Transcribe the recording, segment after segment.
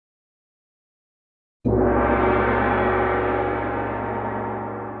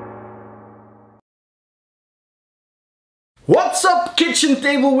What's up, kitchen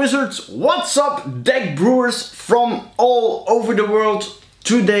table wizards? What's up, deck brewers from all over the world?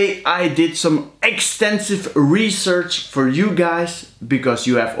 Today I did some extensive research for you guys because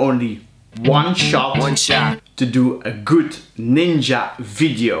you have only one shot to do a good ninja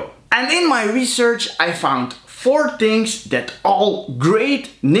video. And in my research I found 4 things that all great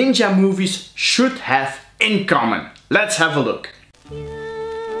ninja movies should have in common. Let's have a look.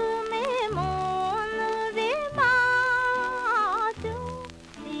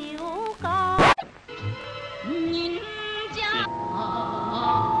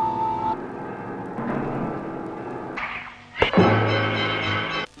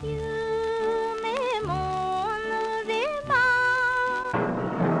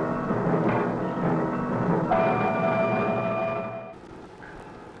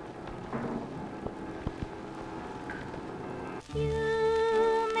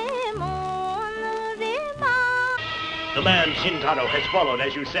 The man Shintaro has followed,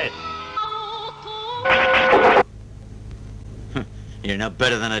 as you said. You're no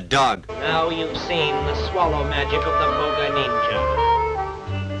better than a dog. Now you've seen the swallow magic of the Boga Ninja.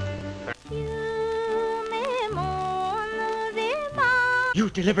 You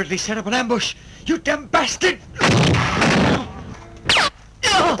deliberately set up an ambush! You damn bastard!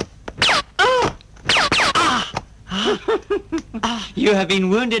 You have been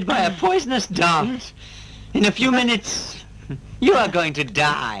wounded by a poisonous dart. In a few minutes, you are going to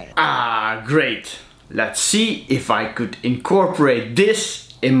die. Ah, great. Let's see if I could incorporate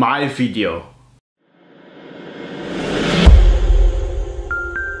this in my video.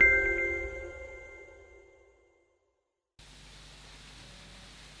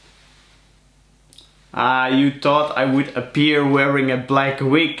 Ah, you thought I would appear wearing a black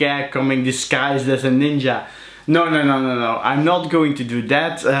wig, coming disguised as a ninja. No, I'm not going to do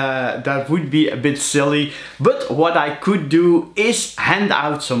that. That would be a bit silly. But what I could do is hand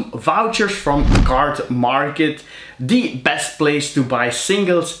out some vouchers from Cardmarket, the best place to buy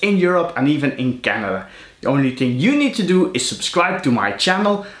singles in Europe and even in Canada. The only thing you need to do is subscribe to my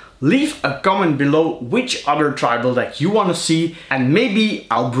channel, leave a comment below which other tribal deck you want to see, and maybe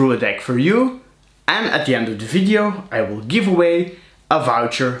I'll brew a deck for you. And at the end of the video, I will give away a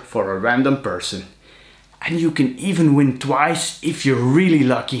voucher for a random person. And you can even win twice if you're really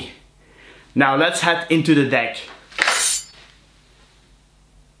lucky. Now let's head into the deck.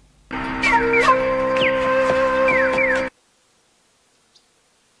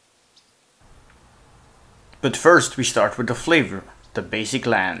 But first we start with the flavor, the basic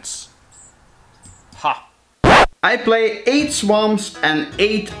lands. Ha! I play 8 swamps and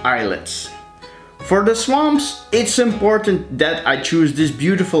 8 islets. For the swamps, it's important that I choose this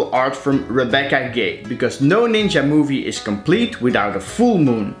beautiful art from Rebecca Gay, because no ninja movie is complete without a full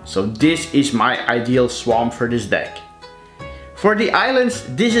moon, so this is my ideal swamp for this deck. For the islands,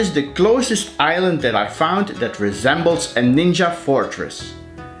 this is the closest island that I found that resembles a ninja fortress.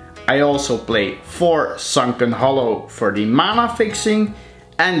 I also play 4 Sunken Hollow for the mana fixing,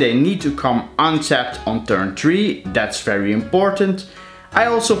 and they need to come untapped on turn 3, that's very important. I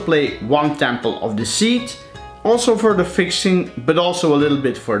also play 1 Temple of the Seed, also for the fixing, but also a little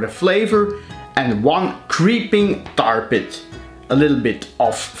bit for the flavor, and 1 Creeping Tar Pit. A little bit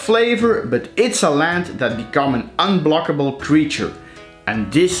of flavor, but it's a land that becomes an unblockable creature,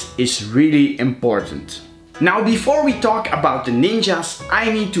 and this is really important. Now before we talk about the ninjas, I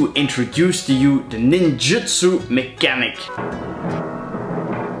need to introduce to you the ninjutsu mechanic.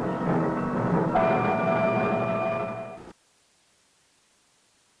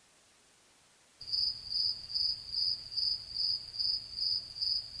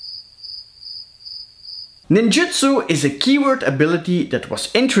 Ninjutsu is a keyword ability that was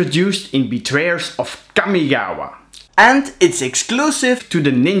introduced in Betrayers of Kamigawa, and it's exclusive to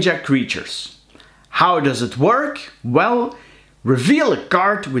the ninja creatures. How does it work? Well, reveal a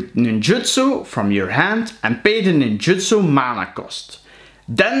card with ninjutsu from your hand and pay the ninjutsu mana cost.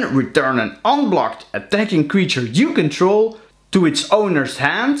 Then return an unblocked attacking creature you control to its owner's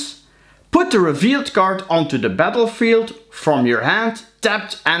hands. Put the revealed card onto the battlefield from your hand,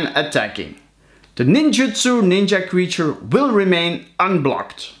 tapped and attacking. The ninjutsu ninja creature will remain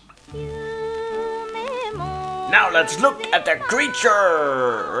unblocked. Now let's look at the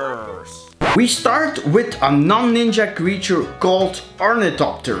creatures. We start with a non-ninja creature called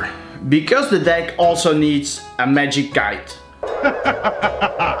Ornithopter, because the deck also needs a magic kite.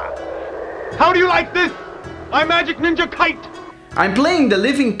 How do you like this? My magic ninja kite! I'm playing the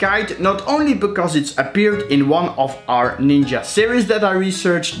living kite not only because it's appeared in one of our ninja series that I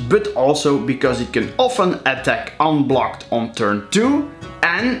researched, but also because it can often attack unblocked on turn 2,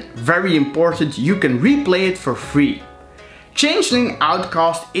 and very important, you can replay it for free. Changeling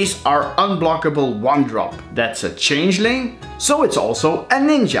Outcast is our unblockable 1-drop. That's a changeling, so it's also a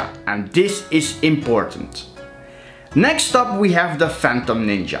ninja, and this is important. Next up we have the Phantom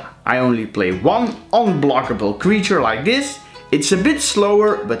Ninja. I only play one unblockable creature like this. It's a bit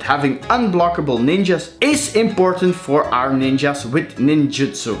slower, but having unblockable ninjas is important for our ninjas with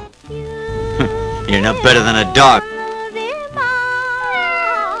ninjutsu. You're no better than a dog.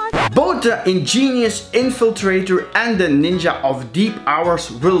 Both the ingenious infiltrator and the ninja of deep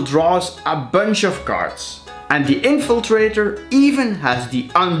hours will draw us a bunch of cards. And the infiltrator even has the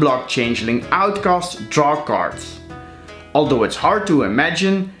unblocked changeling outcast draw cards. Although it's hard to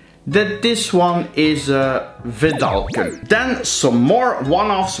imagine that this one is a Vidalken. Then some more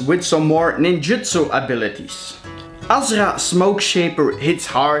one-offs with some more ninjutsu abilities. Azra Smoke Shaper hits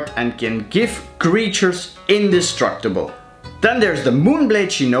hard and can give creatures indestructible. Then there's the Moonblade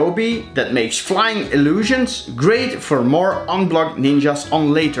Shinobi that makes flying illusions, great for more unblocked ninjas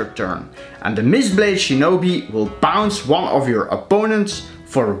on later turn. And the Mistblade Shinobi will bounce one of your opponents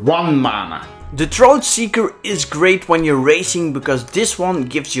for 1 mana. The Throat Seeker is great when you're racing because this one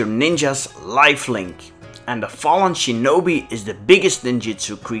gives your ninjas lifelink. And the Fallen Shinobi is the biggest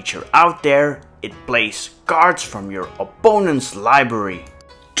ninjutsu creature out there. It plays cards from your opponent's library.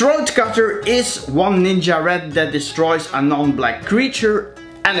 Throat Cutter is one ninja red that destroys a non-black creature,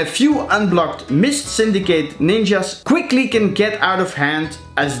 and a few unblocked Mist Syndicate ninjas quickly can get out of hand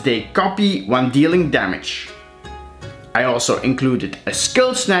as they copy when dealing damage. I also included a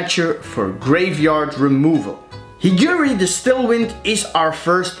Skull Snatcher for graveyard removal. Higure the Stillwind is our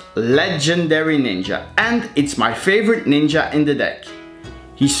first legendary ninja, and it's my favorite ninja in the deck.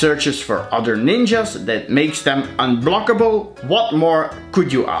 He searches for other ninjas that makes them unblockable. What more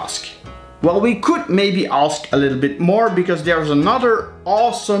could you ask? Well, we could maybe ask a little bit more because there's another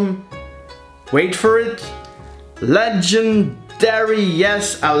awesome, wait for it, legendary,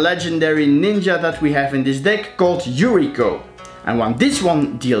 yes, a legendary ninja that we have in this deck called Yuriko. And when this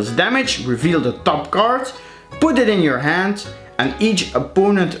one deals damage, reveal the top card, put it in your hand, and each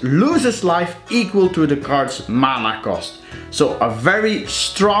opponent loses life equal to the card's mana cost. So a very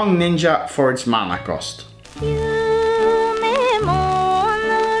strong ninja for its mana cost.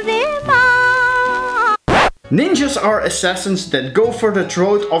 Ninjas are assassins that go for the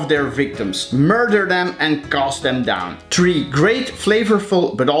throat of their victims, murder them and cast them down. 3 great,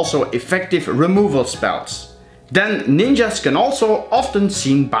 flavorful but also effective removal spells. Then ninjas can also often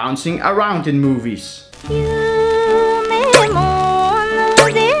seen bouncing around in movies.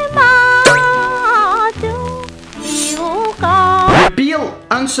 Repeal,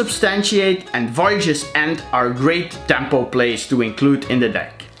 Unsubstantiate and Voyage's End are great tempo plays to include in the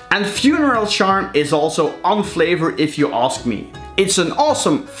deck. And Funeral Charm is also on flavor if you ask me. It's an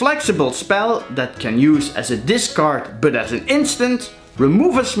awesome flexible spell that can use as a discard but as an instant,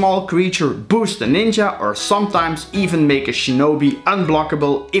 remove a small creature, boost a ninja, or sometimes even make a shinobi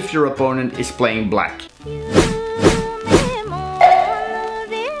unblockable if your opponent is playing black.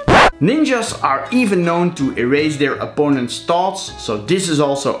 Ninjas are even known to erase their opponent's thoughts, so this is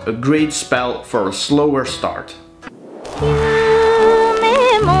also a great spell for a slower start.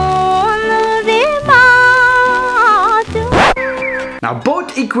 Now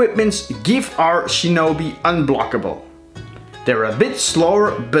both equipments give our shinobi unblockable. They're a bit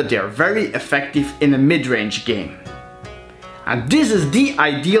slower, but they're very effective in a mid-range game. And this is the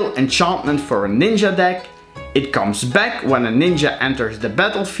ideal enchantment for a ninja deck. It comes back when a ninja enters the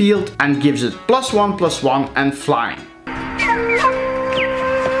battlefield and gives it +1/+1 and flying.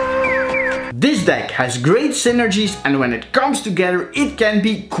 This deck has great synergies, and when it comes together it can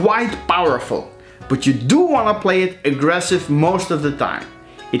be quite powerful. But you do want to play it aggressive most of the time.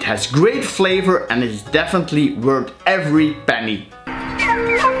 It has great flavor and is definitely worth every penny.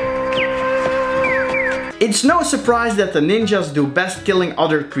 It's no surprise that the ninjas do best killing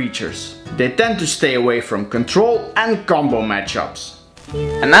other creatures. They tend to stay away from control and combo matchups.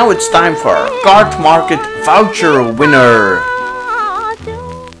 And now it's time for our card market voucher winner.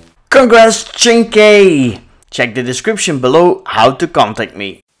 Congrats, Chinky! Check the description below how to contact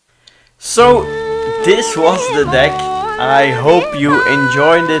me. So, this was the deck. I hope you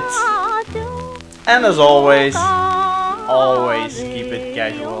enjoyed it. And as always keep it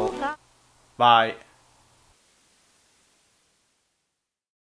casual. Bye.